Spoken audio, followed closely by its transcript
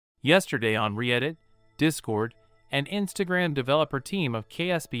Yesterday on Reddit, Discord, and Instagram developer team of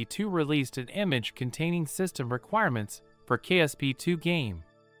KSP2 released an image containing system requirements for KSP2 game.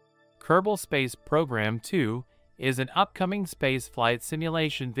 Kerbal Space Program 2 is an upcoming spaceflight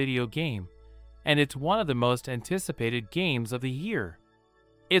simulation video game, and it's one of the most anticipated games of the year.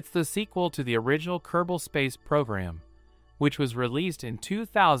 It's the sequel to the original Kerbal Space Program, which was released in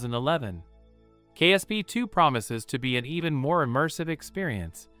 2011. KSP2 promises to be an even more immersive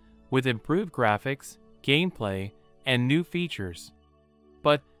experience, with improved graphics, gameplay, and new features.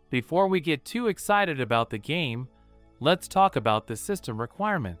 But before we get too excited about the game, let's talk about the system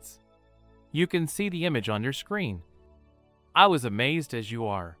requirements. You can see the image on your screen. I was amazed as you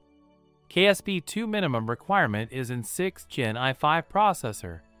are. KSP2 minimum requirement is in 6th Gen i5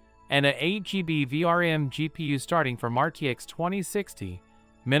 processor and a 8GB VRM GPU starting from RTX 2060.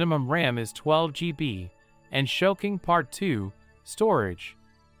 Minimum RAM is 12GB, and Shocking Part 2, storage.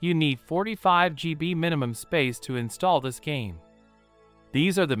 You need 45GB minimum space to install this game.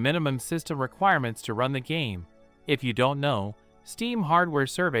 These are the minimum system requirements to run the game. If you don't know, Steam Hardware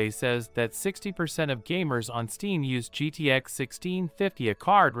Survey says that 60% of gamers on Steam use GTX 1650, a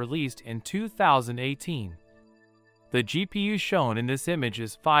card released in 2018. The GPU shown in this image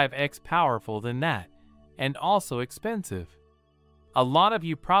is 5x powerful than that, and also expensive. A lot of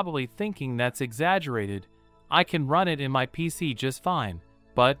you probably thinking that's exaggerated. I can run it in my PC just fine.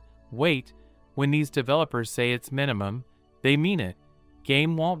 But wait, when these developers say it's minimum, they mean it.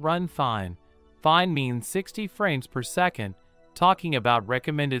 Game won't run fine. Fine means 60 frames per second. Talking about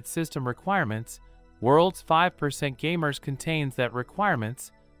recommended system requirements, World's 5% Gamers contains that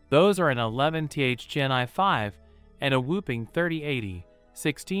requirements. Those are an 11th Gen i5 and a whooping 3080,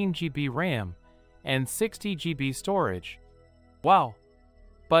 16GB RAM, and 60GB storage. Wow!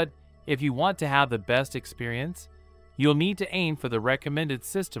 But if you want to have the best experience, you'll need to aim for the recommended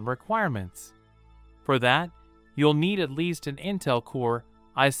system requirements. For that, you'll need at least an Intel Core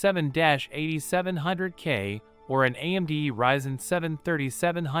i7-8700K or an AMD Ryzen 7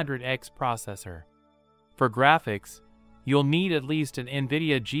 3700X processor. For graphics, you'll need at least an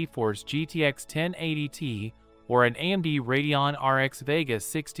NVIDIA GeForce GTX 1080Ti or an AMD Radeon RX Vega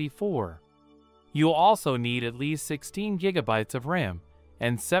 64. You'll also need at least 16GB of RAM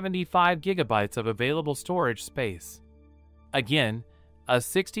and 75GB of available storage space. Again, a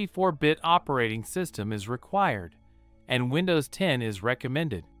 64-bit operating system is required, and Windows 10 is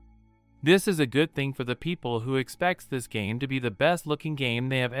recommended. This is a good thing for the people who expects this game to be the best-looking game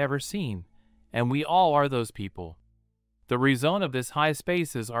they have ever seen, and we all are those people. The reason of this high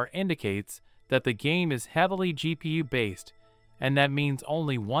spaces indicates that the game is heavily GPU-based, and that means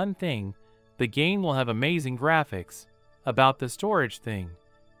only one thing: the game will have amazing graphics. About the storage thing,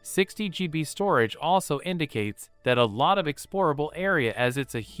 60GB storage also indicates that a lot of explorable area, as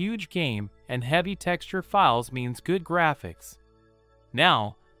it's a huge game, and heavy texture files means good graphics.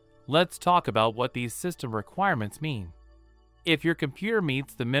 Now, let's talk about what these system requirements mean. If your computer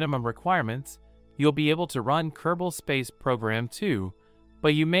meets the minimum requirements, you'll be able to run Kerbal Space Program 2,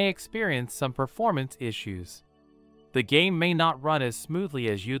 but you may experience some performance issues. The game may not run as smoothly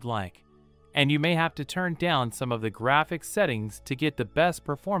as you'd like, and you may have to turn down some of the graphics settings to get the best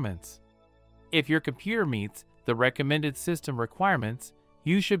performance. If your computer meets the recommended system requirements,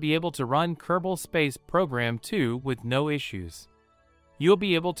 you should be able to run Kerbal Space Program 2 with no issues. You'll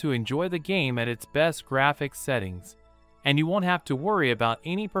be able to enjoy the game at its best graphics settings, and you won't have to worry about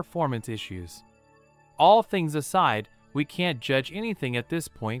any performance issues. All things aside, we can't judge anything at this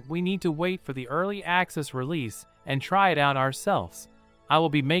point. We need to wait for the early access release and try it out ourselves. I will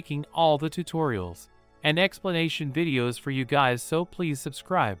be making all the tutorials and explanation videos for you guys, so please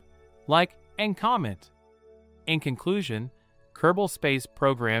subscribe, like, and comment. In conclusion, Kerbal Space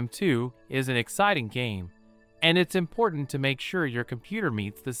Program 2 is an exciting game, and it's important to make sure your computer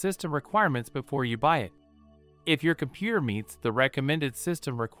meets the system requirements before you buy it. If your computer meets the recommended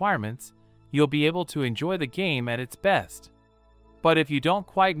system requirements, you'll be able to enjoy the game at its best. But if you don't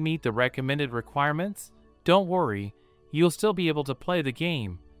quite meet the recommended requirements, don't worry, you'll still be able to play the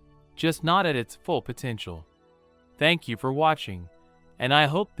game, just not at its full potential. Thank you for watching, and I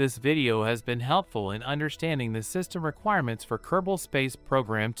hope this video has been helpful in understanding the system requirements for Kerbal Space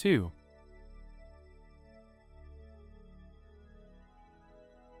Program 2.